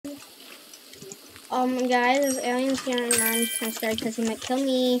Guys, there's aliens here and I'm kind of scared because he might kill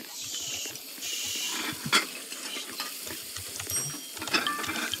me.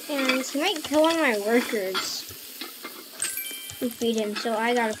 And he might kill one of my workers. We feed him, so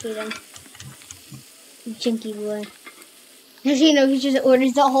I gotta feed him. Jinky boy. Does he know he just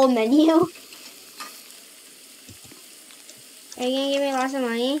orders the whole menu? Are you gonna give me lots of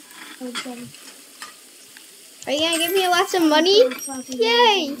money? Okay. Are you gonna give me lots of money?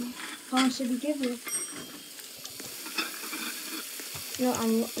 Yay! How much did he give you? No,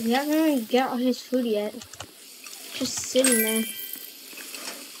 we haven't even got his food yet. Just sitting there.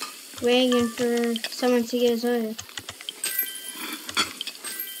 Waiting for someone to get his order.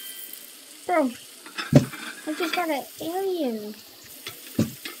 Bro, I just got an alien.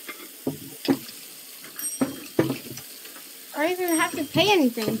 I don't even have to pay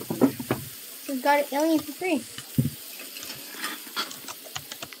anything. Just got an alien for free.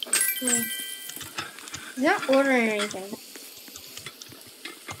 Yeah. He's not ordering anything.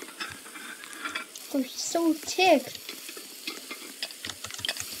 Oh, he's so ticked.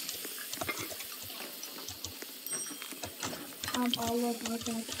 I'll look like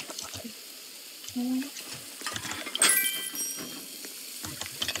that.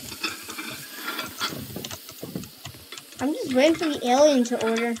 I'm just waiting for the alien to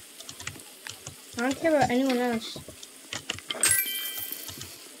order. I don't care about anyone else.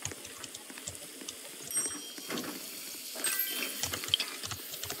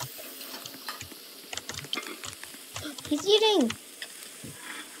 He's eating.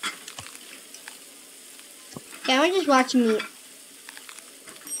 Yeah, I'm just watching me.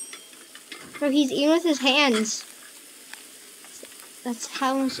 Bro, he's eating with his hands. That's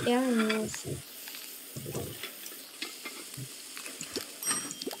how much alien he is.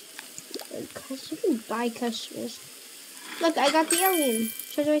 You can buy customers. Look, I got the alien.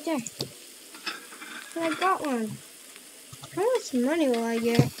 Shows right there. And I got one. How much money will I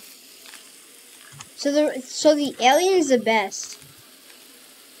get? So the alien's the best.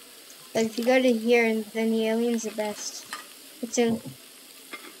 Like if you go to here, then the alien's the best. It's in.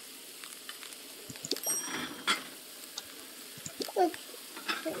 Look.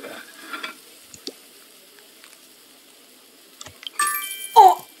 There you go.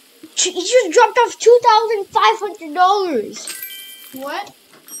 Oh, he just dropped off $2,500. What?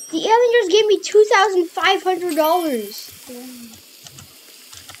 The alien just gave me $2,500.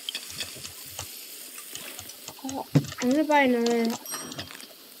 Oh, I'm gonna buy another.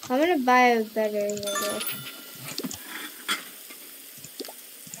 I'm gonna buy a better later.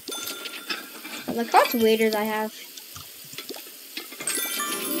 Look how much waiters I have.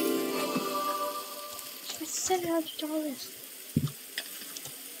 $700.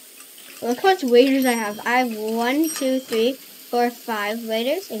 Look how much waiters I have. I have 1, 2, 3, 4, 5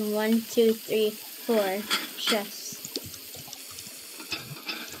 waiters and 1, 2, 3, 4 chefs.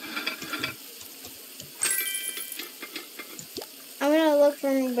 I'm gonna look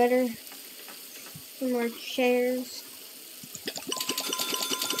for more chairs.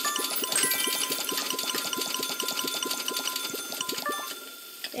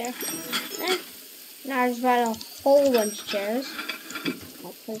 There. Now I just bought a whole bunch of chairs.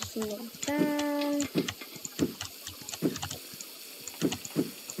 I'll place them down.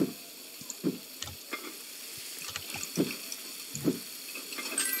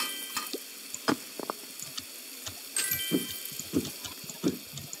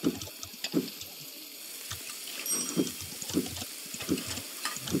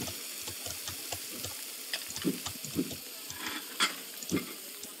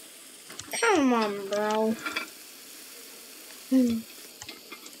 Come on, bro.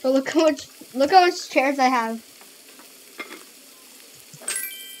 But look how much chairs I have.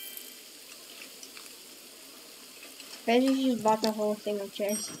 I just bought the whole thing of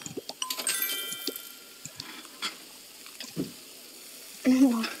chairs.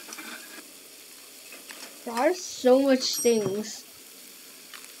 There's so much things.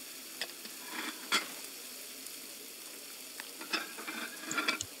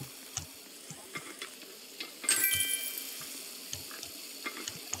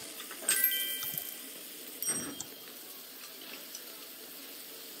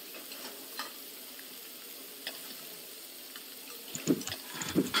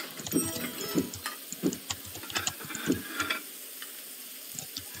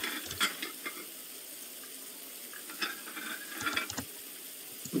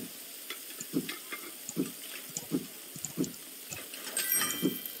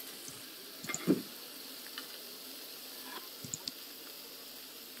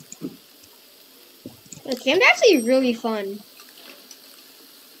 This game's actually really fun.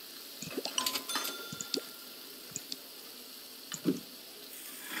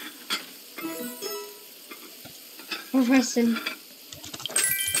 normal person.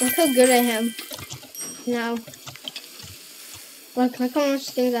 Look how good I am. Now. Look how much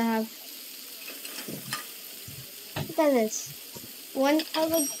things I have. Look at this. One, I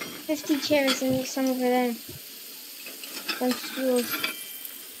have like 50 chairs and some over there. Bunch of stools.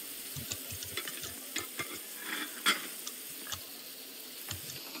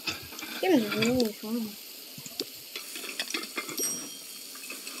 This game is really fun.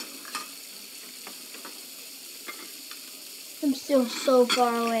 I'm still so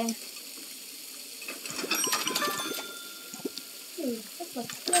far away. Ooh, look.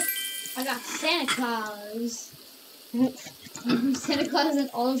 I got Santa Claus. Santa Claus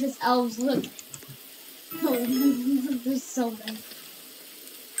and all of his elves. Look. Oh, there's so many.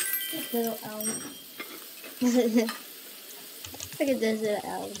 Little elves. Look at those little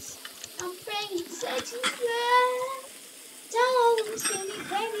elves. I'm bringing sexy bread. Tell all them skinny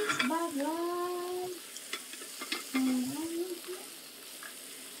babies about life.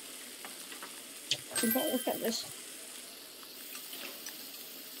 Look at this.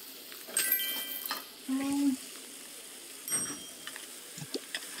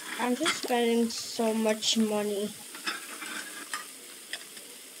 I'm just spending so much money.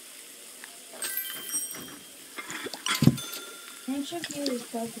 Make your view is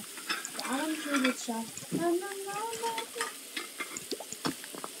broken. Bottom through the shop.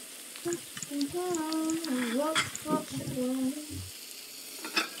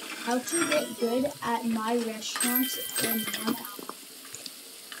 How to get good at my restaurant in 1 hour.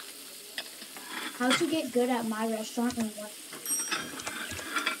 How to get good at my restaurant in 1 hour.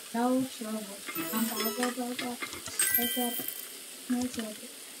 No trouble. I'm blah. Take up. No trouble.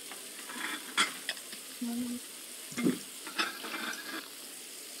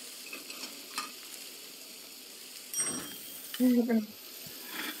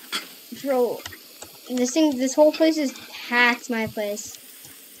 Bro, this whole place is hacked. My place.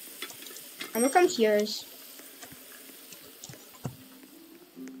 I'm gonna come to yours.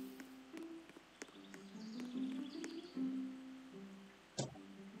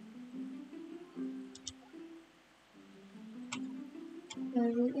 The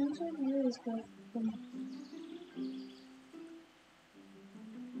interview is broken.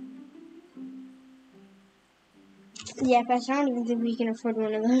 Yeah, but I don't even think we can afford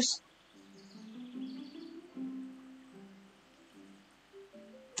one of those.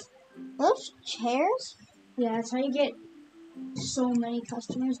 Those chairs? Yeah, that's how you get so many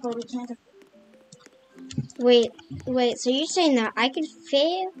customers, but we can't. Wait, so you're saying that I could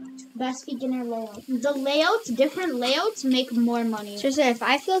fail? Best beginner layout. The layouts, different layouts make more money. So if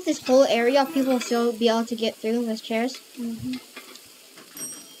I fill this whole area, people will still be able to get through those chairs? Mm-hmm.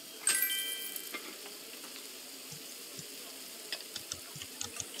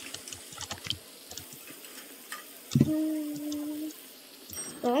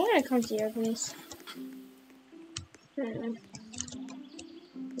 Well, I'm gonna come to your place. No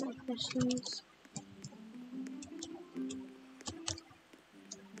questions.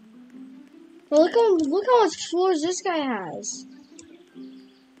 Well, look how much floors this guy has.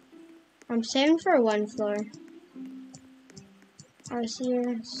 I'm saving for 1 floor. I see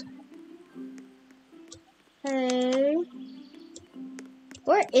yours. Hey.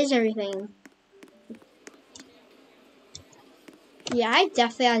 Where is everything? Yeah, I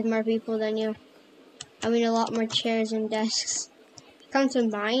definitely have more people than you. I mean, a lot more chairs and desks. Come to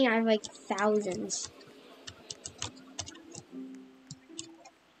mine, I have like thousands.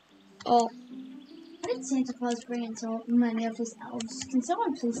 Oh. How did Santa Claus bring in so many of his elves? Can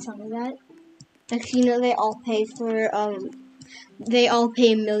someone please tell me that? Actually, you know, they all pay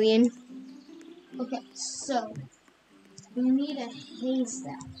 $1 million. Okay, so we need a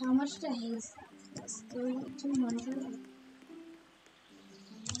haystack. How much to haystack? That's 200.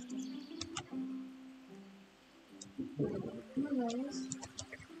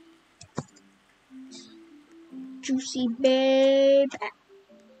 Juicy babe.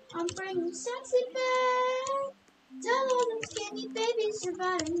 I'm bringing sexy babe. Tell all them skinny babies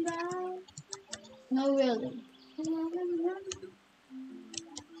surviving by. No, really. To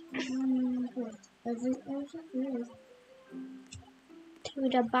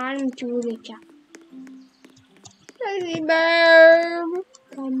the bottom, to the top. Sexy babe.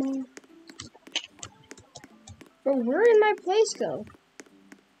 Come on. Bro, where did my place go?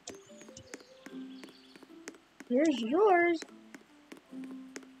 Here's yours.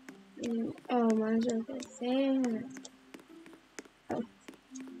 Oh, mine's over there. Oh.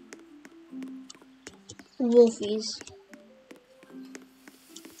 Wolfies.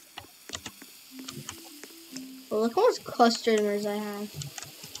 Well, look how much customers I have.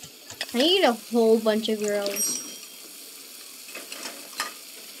 I need a whole bunch of girls.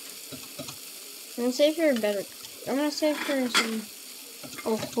 I'm gonna save for a better. I'm gonna save for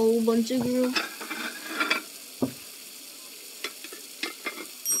a whole bunch of glue.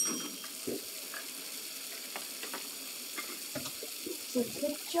 So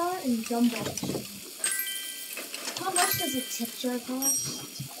tip jar and gumball machine. How much does a tip jar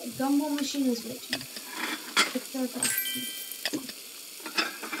cost? A gumball machine is way too much. Tip jar costs.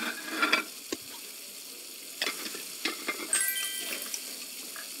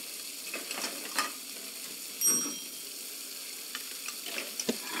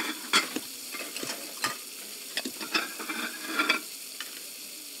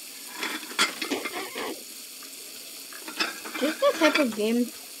 Just that type of game,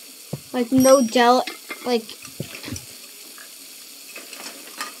 like no doubt, like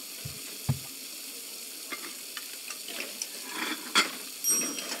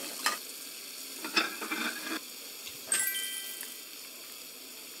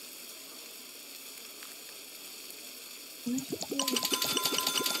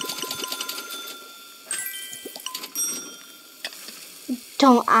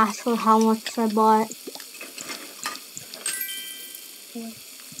don't ask for how much I bought.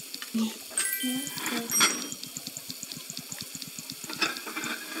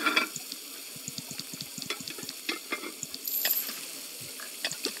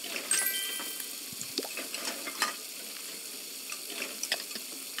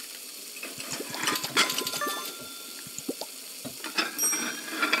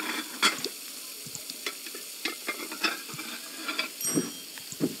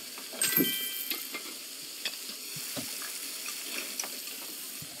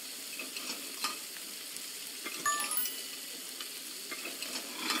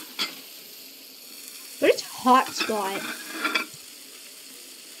 What is hotspot?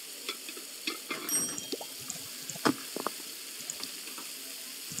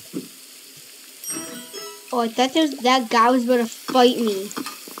 Oh, I thought that guy was about to fight me.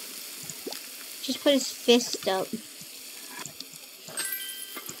 Just put his fist up.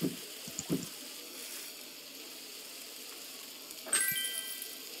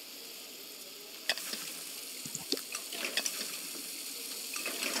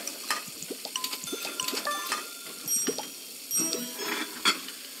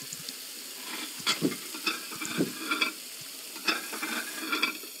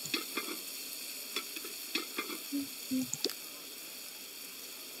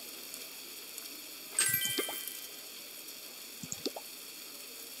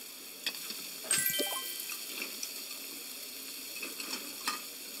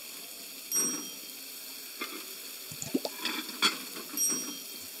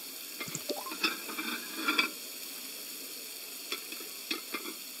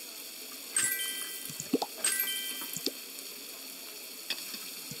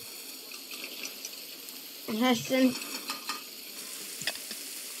 Heston.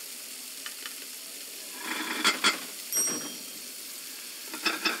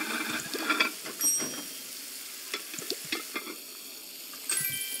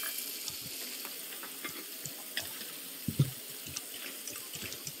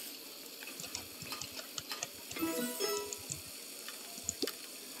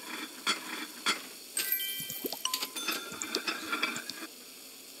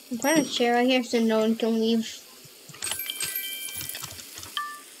 I'm putting a chair right here so no one can leave.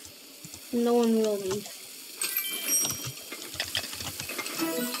 No one will leave.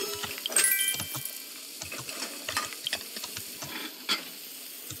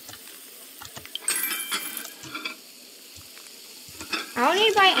 I don't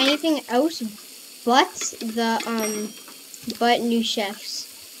need to buy anything else but new chefs.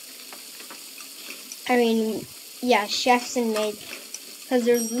 I mean, yeah, chefs and maids. Because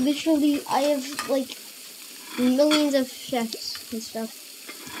there's literally, I have like millions of chefs and stuff.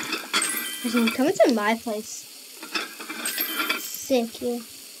 Listen, come into my place. Sick, yeah.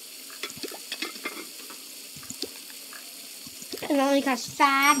 And it only costs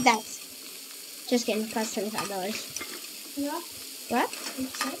 $5. Just kidding, it costs $25. Yeah. What?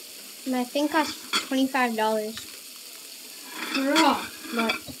 My thing costs $25. Bruh.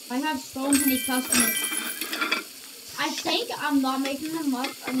 What? I have so many customers. I think I'm not making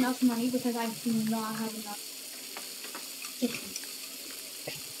enough money because I do not have enough.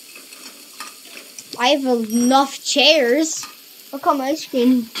 I have enough chairs. Look on my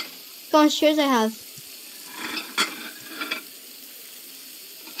screen. Look how much chairs I have.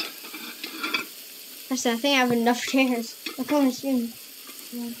 I think I have enough chairs. Look on my screen.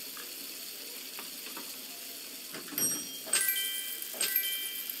 Yeah.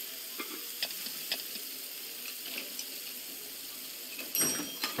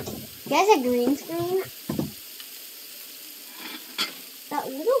 Guys, a green screen. That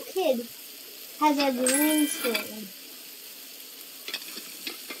little kid has a green screen.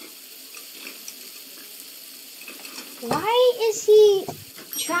 Why is he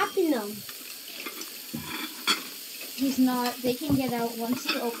trapping them? He's not. They can get out once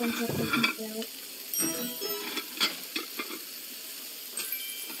he opens it. They can get out.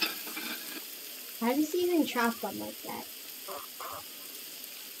 How does he even trap them like that?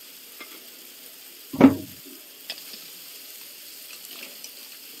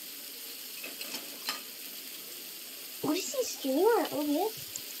 What is he streaming on OBS?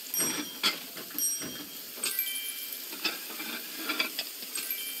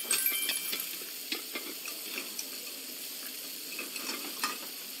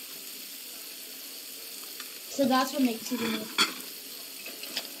 So that's what makes you do it.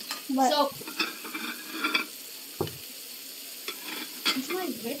 But So, it's my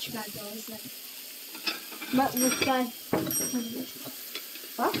rich guy though, is like, but this guy,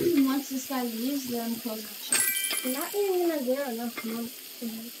 what? Once this guy leaves, then close my shop. you're not even gonna get enough money.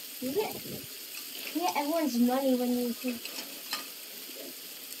 You get everyone's money when you can.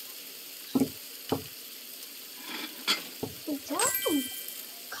 Damn.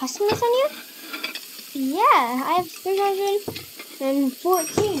 Customers on here? Yeah, I have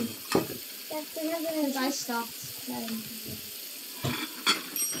 314. That's 300. I stopped getting.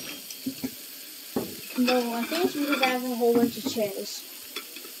 No, I think it's because I have a whole bunch of chairs.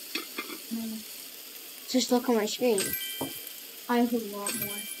 Just look on my screen. I have a lot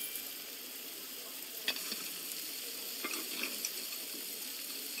more.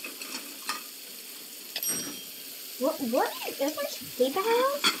 What? There's like paper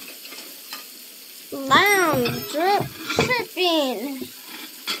house? Lounge, tripping.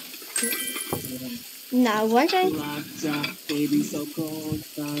 No, once I. Baby so cold,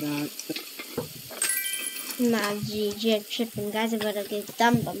 Nah, GG tripping. Guys, I better get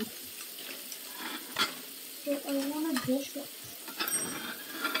dumb them. But I want a bishop.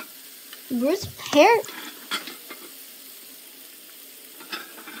 Where's pear?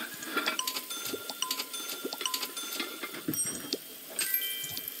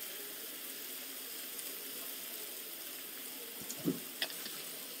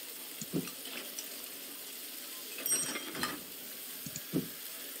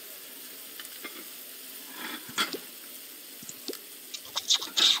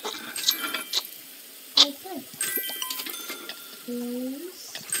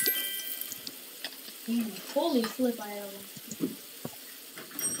 Holy flip, I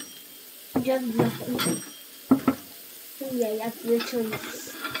Just nothing. Yeah, that's literally.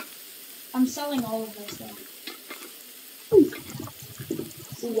 I'm selling all of this stuff.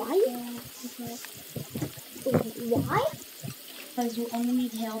 Why? Why? Because you only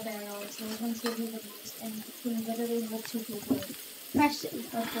need hail barrels. Those ones give you the most, and you can literally hold 2 people. Preston,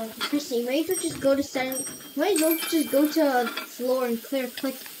 might as well just go to setting. Might as well just go to floor and clear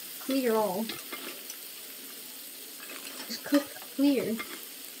all. Just click clear.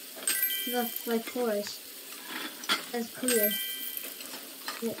 The like floors. That's clear.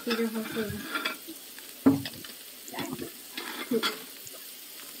 Yeah, clear the whole thing.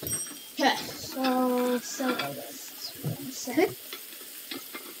 Okay, so sell all this. Could.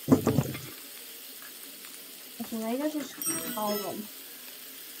 Okay, might as well just all of them.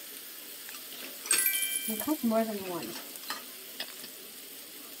 It costs more than one.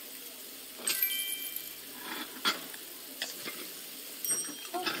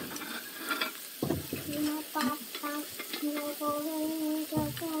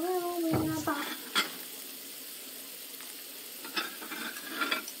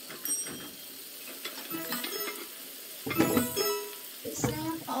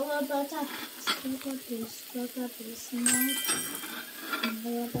 All about that. Look at this. Look at this.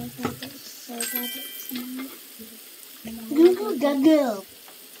 Google.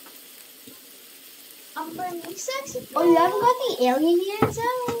 I'm burning sexy. Oh, you haven't got the alien yet, so?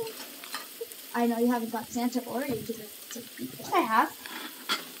 I know you haven't got Santa or you did it. I have.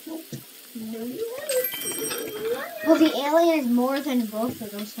 Well, the alien is more than both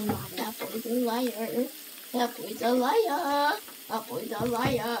of them, so not. That boy's a liar. That boy's a liar. That boy's a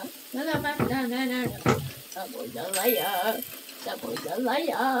liar. No. That boy's a liar. That boy's a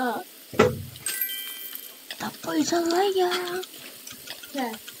liar. That boy's a liar.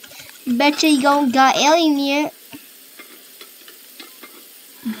 Yeah. Betcha you don't got alien yet.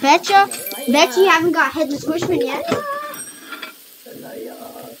 Betcha you haven't got Headless Horseman yet.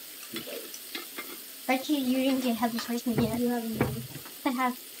 Betcha you didn't get Headless Horseman yet. You haven't. I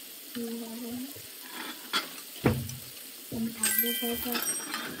have. You haven't.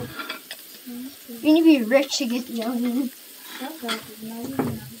 You need to be rich to get the alien. Okay.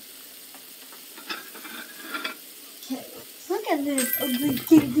 Look at this ugly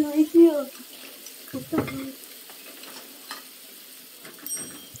kid right here.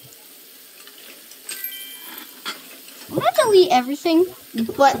 I'm gonna delete everything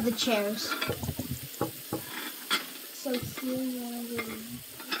but the chairs. So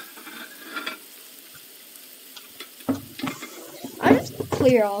I'm just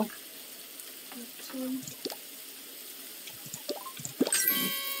clear all.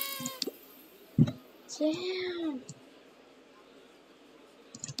 Damn.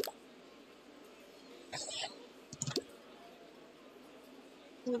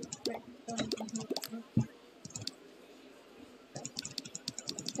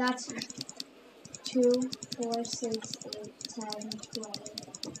 That's 2, 4, 6, 8, 10, 12,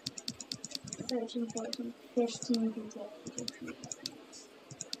 13, 14, 15 people.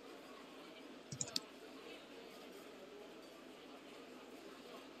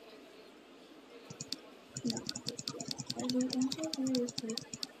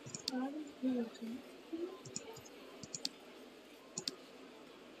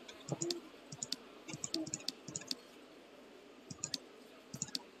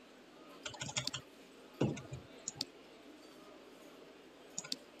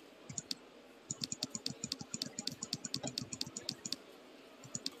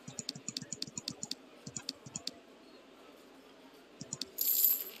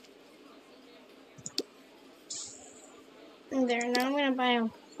 There, now I'm gonna buy a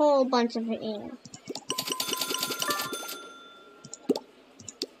whole bunch of it in.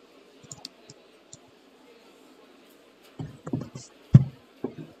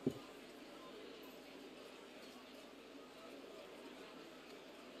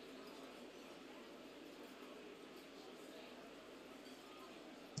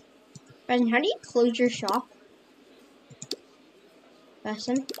 Ben, how do you close your shop?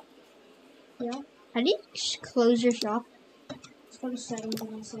 Besson? Yeah. How do you close your shop? Let's go to settings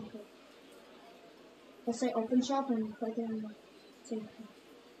and then sync it. Let's say open shop and click it and sync it.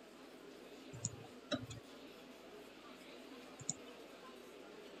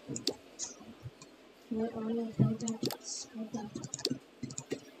 Wait on it, go down. Go down.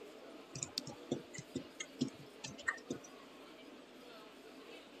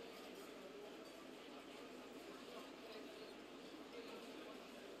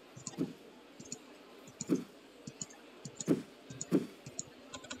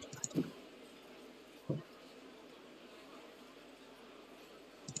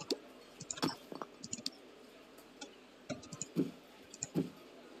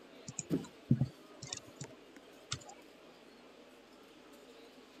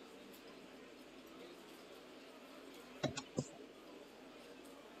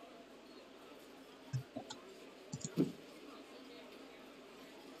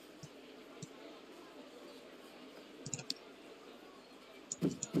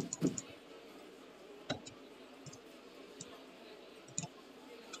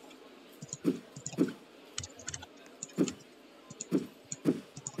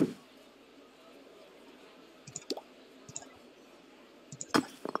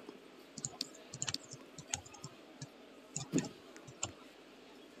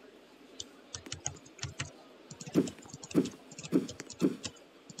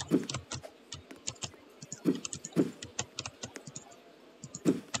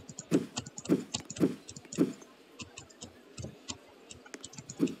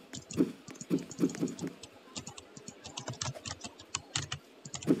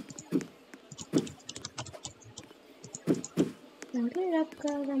 Load it up,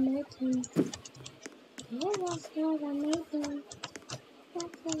 girl, I'm waiting. Yes, girl, I'm waiting.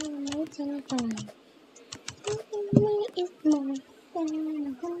 That's what I'm waiting for. Me is more than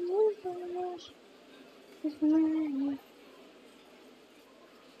a whole it's mine.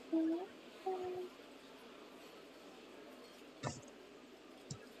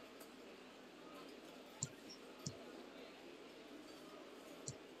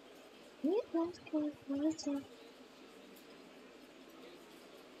 You lost your water.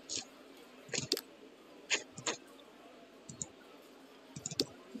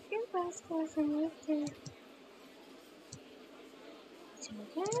 Your rascals are water. So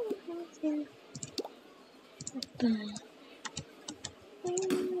down water.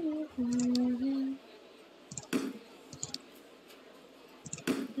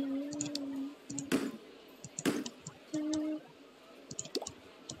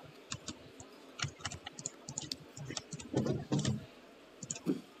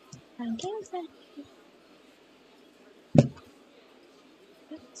 I'm getting that.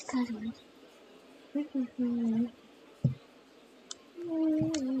 It's got Well,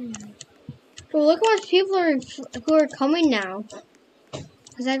 look how much people are who are coming now.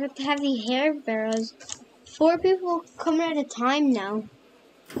 Because I got to have the hair barrels. 4 people coming at a time now.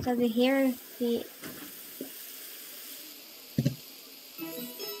 So the hair, the...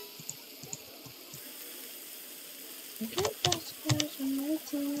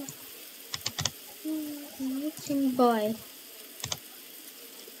 Boy.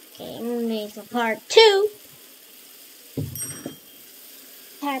 Game needs a part 2.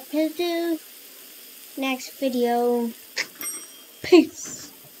 Part 2. Next video. Peace.